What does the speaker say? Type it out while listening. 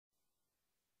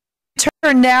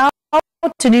Turn now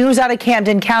to news out of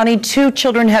Camden County. 2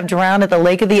 children have drowned at the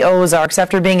Lake of the Ozarks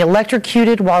after being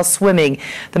electrocuted while swimming.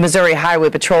 The Missouri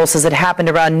Highway Patrol says it happened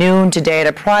around noon today at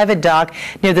a private dock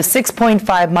near the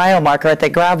 6.5-mile marker at the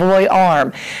Gravois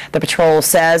Arm. The patrol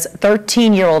says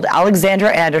 13-year-old Alexandra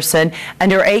Anderson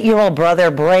and her 8-year-old brother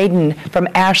Brayden from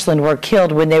Ashland were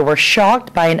killed when they were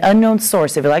shocked by an unknown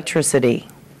source of electricity.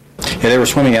 Yeah, they were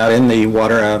swimming out in the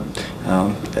water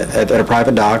at a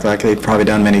private dock like they've probably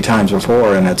done many times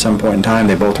before, and at some point in time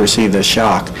they both received this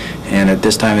shock, and at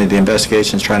this time the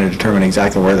investigation is trying to determine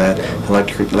exactly where that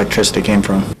electricity came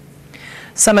from.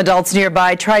 Some adults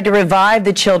nearby tried to revive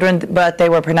the children, but they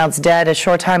were pronounced dead a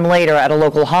short time later at a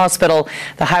local hospital.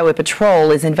 The Highway Patrol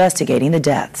is investigating the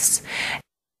deaths.